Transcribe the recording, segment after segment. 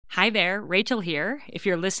Hi there, Rachel here. If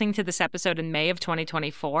you're listening to this episode in May of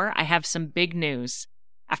 2024, I have some big news.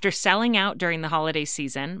 After selling out during the holiday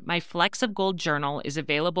season, my Flecks of Gold journal is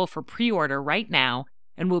available for pre-order right now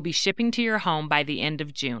and will be shipping to your home by the end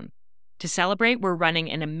of June. To celebrate, we're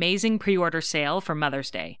running an amazing pre-order sale for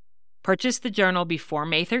Mother's Day. Purchase the journal before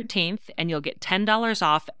May 13th and you'll get $10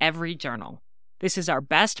 off every journal. This is our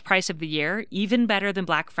best price of the year, even better than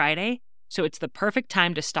Black Friday, so it's the perfect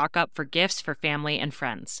time to stock up for gifts for family and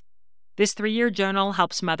friends. This 3-year journal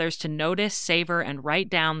helps mothers to notice, savor, and write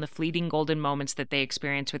down the fleeting golden moments that they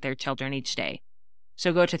experience with their children each day.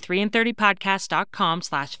 So go to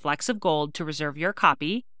 3and30podcast.com/flecksofgold to reserve your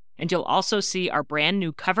copy, and you'll also see our brand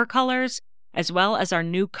new cover colors, as well as our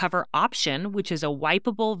new cover option, which is a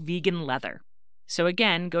wipeable vegan leather. So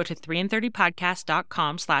again, go to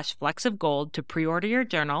 3and30podcast.com/flecksofgold to pre-order your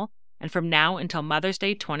journal, and from now until Mother's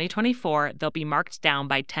Day 2024, they'll be marked down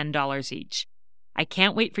by $10 each. I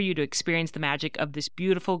can't wait for you to experience the magic of this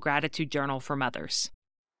beautiful gratitude journal for mothers.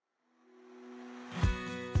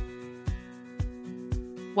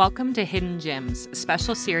 Welcome to Hidden Gems, a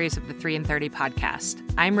special series of the 3 and 30 podcast.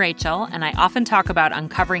 I'm Rachel, and I often talk about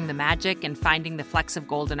uncovering the magic and finding the flecks of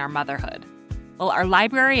gold in our motherhood. Well, our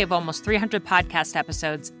library of almost 300 podcast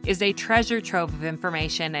episodes is a treasure trove of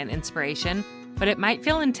information and inspiration, but it might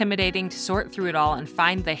feel intimidating to sort through it all and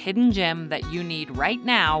find the hidden gem that you need right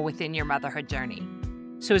now within your motherhood journey.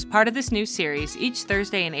 So as part of this new series, each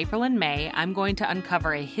Thursday in April and May, I'm going to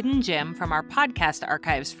uncover a hidden gem from our podcast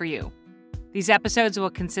archives for you. These episodes will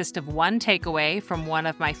consist of one takeaway from one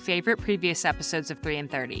of my favorite previous episodes of 3 and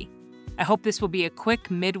 30. I hope this will be a quick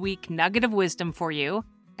midweek nugget of wisdom for you,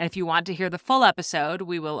 and if you want to hear the full episode,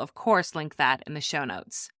 we will of course link that in the show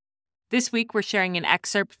notes. This week, we're sharing an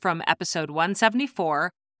excerpt from episode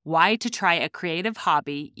 174, Why to Try a Creative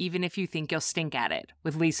Hobby Even If You Think You'll Stink at It,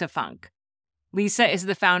 with Lisa Funk. Lisa is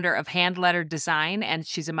the founder of Hand Lettered Design, and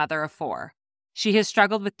she's a mother of 4. She has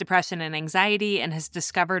struggled with depression and anxiety and has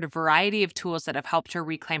discovered a variety of tools that have helped her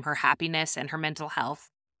reclaim her happiness and her mental health,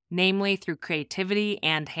 namely through creativity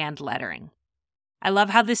and hand lettering. I love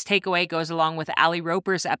how this takeaway goes along with Ali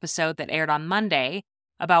Roper's episode that aired on Monday,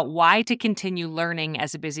 about why to continue learning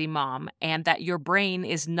as a busy mom and that your brain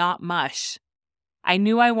is not mush. I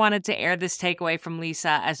knew I wanted to air this takeaway from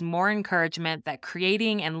Lisa as more encouragement that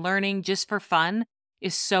creating and learning just for fun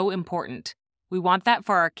is so important. We want that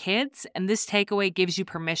for our kids, and this takeaway gives you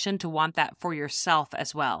permission to want that for yourself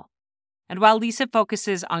as well. And while Lisa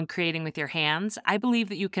focuses on creating with your hands, I believe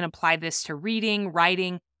that you can apply this to reading,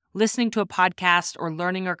 writing, listening to a podcast, or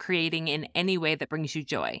learning or creating in any way that brings you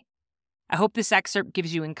joy. I hope this excerpt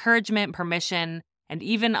gives you encouragement, permission, and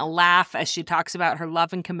even a laugh as she talks about her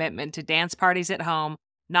love and commitment to dance parties at home,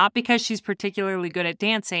 not because she's particularly good at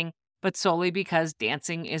dancing, but solely because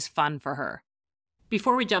dancing is fun for her.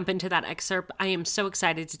 Before we jump into that excerpt, I am so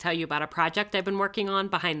excited to tell you about a project I've been working on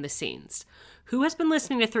behind the scenes. Who has been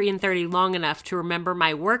listening to 3 and 30 long enough to remember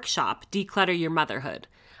my workshop, Declutter Your Motherhood?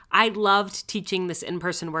 I loved teaching this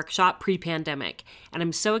in-person workshop pre-pandemic, and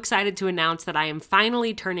I'm so excited to announce that I am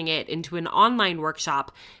finally turning it into an online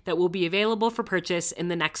workshop that will be available for purchase in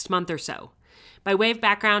the next month or so. By way of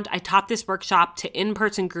background, I taught this workshop to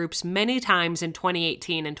in-person groups many times in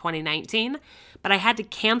 2018 and 2019, but I had to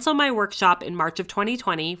cancel my workshop in March of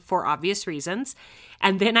 2020 for obvious reasons,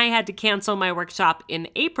 and then I had to cancel my workshop in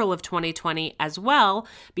April of 2020 as well,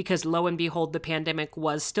 because lo and behold, the pandemic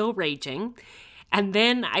was still raging. And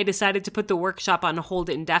then I decided to put the workshop on hold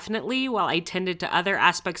indefinitely while I tended to other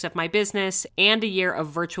aspects of my business and a year of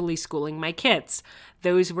virtually schooling my kids.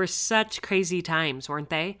 Those were such crazy times, weren't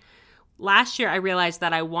they? Last year, I realized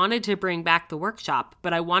that I wanted to bring back the workshop,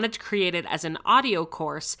 but I wanted to create it as an audio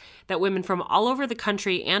course that women from all over the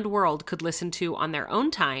country and world could listen to on their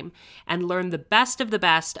own time and learn the best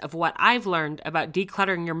of what I've learned about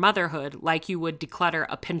decluttering your motherhood like you would declutter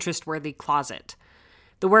a Pinterest-worthy closet.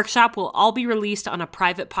 The workshop will all be released on a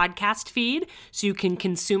private podcast feed so you can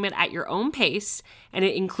consume it at your own pace, and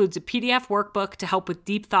it includes a PDF workbook to help with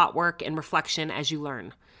deep thought work and reflection as you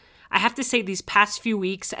learn. I have to say, these past few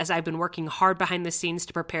weeks, as I've been working hard behind the scenes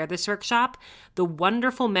to prepare this workshop, the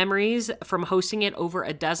wonderful memories from hosting it over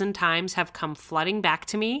a dozen times have come flooding back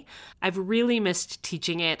to me. I've really missed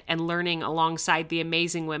teaching it and learning alongside the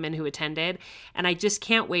amazing women who attended, and I just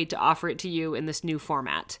can't wait to offer it to you in this new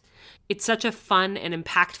format. It's such a fun and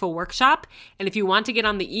impactful workshop, and if you want to get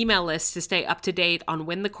on the email list to stay up to date on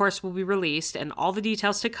when the course will be released and all the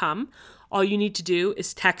details to come, all you need to do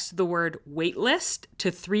is text the word waitlist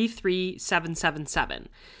to 33777.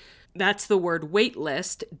 That's the word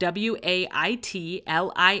waitlist, WAITLIST,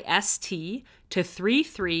 to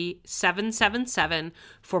 33777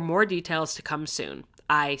 for more details to come soon.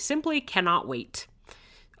 I simply cannot wait.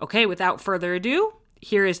 Okay, without further ado,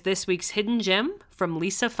 here is this week's hidden gem from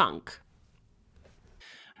Lisa Funk.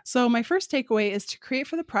 So my first takeaway is to create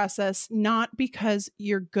for the process, not because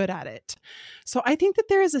you're good at it. So I think that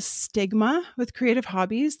there is a stigma with creative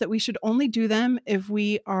hobbies that we should only do them if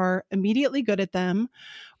we are immediately good at them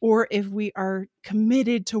or if we are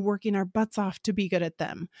committed to working our butts off to be good at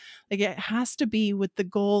them. Like it has to be with the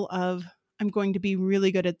goal of, I'm going to be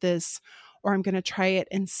really good at this, or I'm going to try it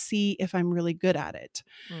and see if I'm really good at it.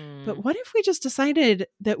 But what if we just decided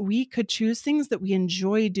that we could choose things that we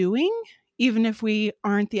enjoy doing, even if we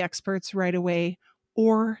aren't the experts right away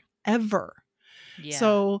or ever? Yeah.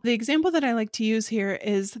 So the example that I like to use here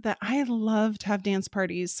is that I love to have dance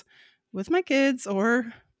parties with my kids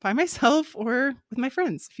or by myself or with my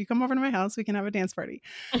friends. If you come over to my house, we can have a dance party.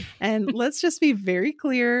 And let's just be very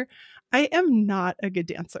clear. I am not a good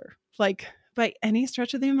dancer. Like by any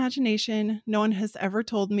stretch of the imagination, no one has ever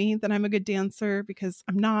told me that I'm a good dancer because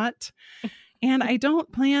I'm not. And I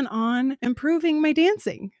don't plan on improving my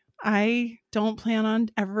dancing. I don't plan on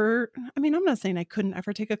ever, I mean, I'm not saying I couldn't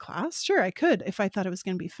ever take a class. Sure, I could if I thought it was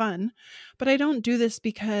going to be fun. But I don't do this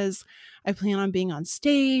because I plan on being on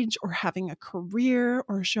stage or having a career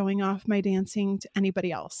or showing off my dancing to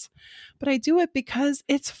anybody else. But I do it because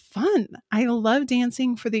it's fun. I love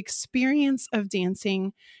dancing for the experience of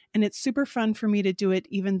dancing. And it's super fun for me to do it,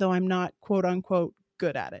 even though I'm not quote unquote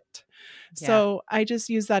good at it. Yeah. So I just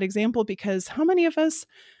use that example because how many of us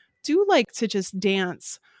do like to just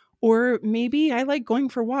dance? Or maybe I like going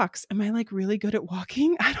for walks. Am I like really good at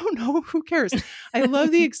walking? I don't know. Who cares? I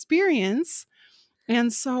love the experience.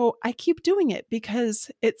 And so I keep doing it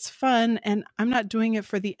because it's fun and I'm not doing it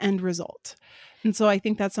for the end result. And so I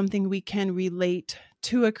think that's something we can relate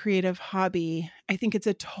to a creative hobby. I think it's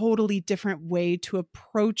a totally different way to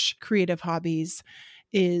approach creative hobbies.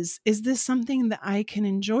 Is this something that I can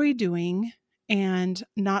enjoy doing and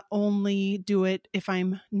not only do it if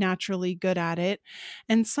I'm naturally good at it?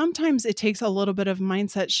 And sometimes it takes a little bit of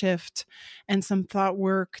mindset shift and some thought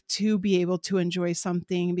work to be able to enjoy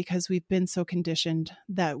something because we've been so conditioned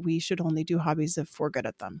that we should only do hobbies if we're good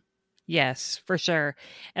at them. Yes, for sure.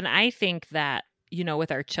 And I think that,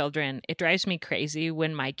 with our children, it drives me crazy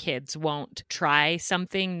when my kids won't try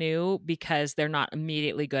something new because they're not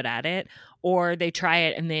immediately good at it, or they try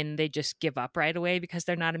it and then they just give up right away because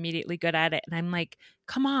they're not immediately good at it. And I'm like,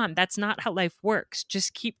 come on, that's not how life works.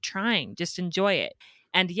 Just keep trying, just enjoy it.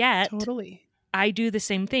 And yet, Totally. I do the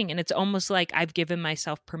same thing. And it's almost like I've given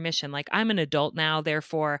myself permission. Like I'm an adult now,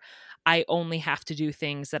 therefore I only have to do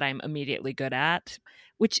things that I'm immediately good at,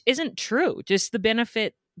 which isn't true. Just the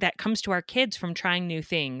benefit that comes to our kids from trying new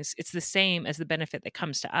things, it's the same as the benefit that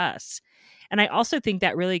comes to us. And I also think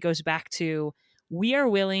that really goes back to we are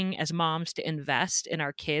willing as moms to invest in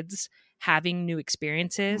our kids having new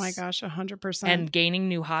experiences. Oh my gosh, 100%. And gaining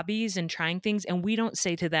new hobbies and trying things. And we don't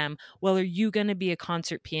say to them, well, are you going to be a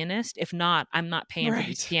concert pianist? If not, I'm not paying for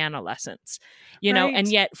these piano lessons, and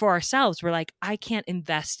yet for ourselves, we're like, I can't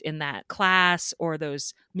invest in that class or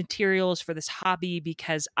those materials for this hobby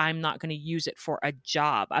because I'm not going to use it for a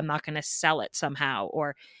job. I'm not going to sell it somehow.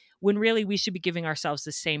 Or when really we should be giving ourselves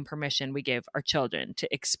the same permission we give our children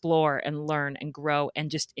to explore and learn and grow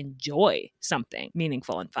and just enjoy something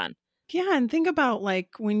meaningful and fun. Yeah. And think about like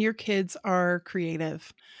when your kids are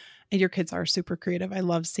creative, and your kids are super creative. I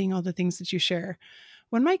love seeing all the things that you share.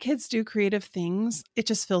 When my kids do creative things, it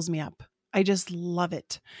just fills me up. I just love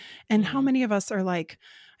it. And how many of us are like,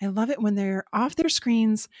 I love it when they're off their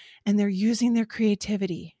screens and they're using their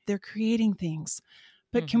creativity. They're creating things.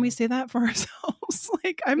 But can we say that for ourselves?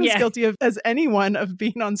 Like I'm as guilty as anyone of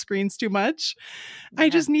being on screens too much. I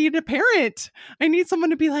just need a parent. I need someone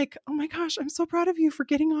to be like, oh my gosh, I'm so proud of you for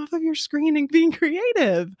getting off of your screen and being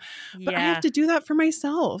creative. But I have to do that for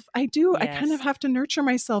myself. I do. I kind of have to nurture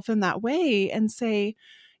myself in that way and say,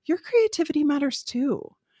 your creativity matters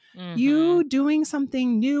too. You doing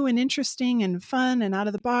something new and interesting and fun and out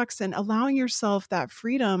of the box and allowing yourself that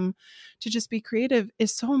freedom to just be creative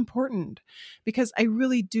is so important, because I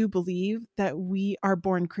really do believe that we are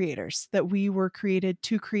born creators, that we were created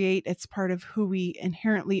to create. It's part of who we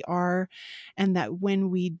inherently are. And that when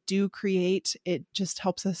we do create, it just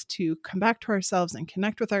helps us to come back to ourselves and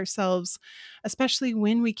connect with ourselves, especially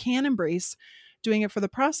when we can embrace doing it for the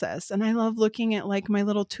process. And I love looking at like my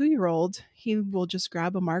little 2-year-old. He will just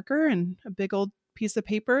grab a marker and a big old piece of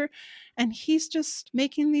paper, and he's just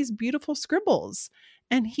making these beautiful scribbles.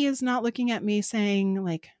 And he is not looking at me saying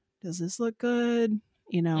like, does this look good?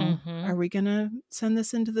 Are we going to send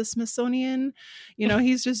this into the Smithsonian?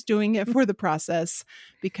 He's just doing it for the process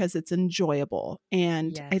because it's enjoyable.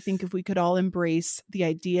 And I think if we could all embrace the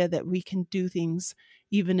idea that we can do things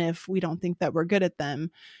even if we don't think that we're good at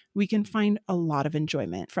them, we can find a lot of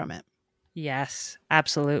enjoyment from it. Yes,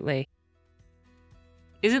 absolutely.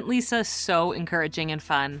 Isn't Lisa so encouraging and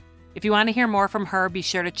fun? If you want to hear more from her, be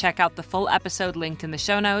sure to check out the full episode linked in the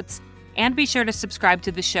show notes, and be sure to subscribe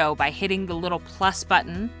to the show by hitting the little plus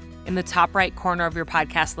button in the top right corner of your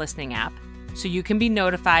podcast listening app, so you can be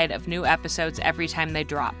notified of new episodes every time they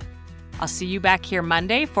drop. I'll see you back here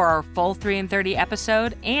Monday for our full 3 in 30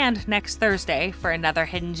 episode, and next Thursday for another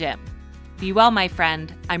Hidden Gem. Be well, my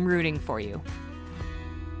friend. I'm rooting for you.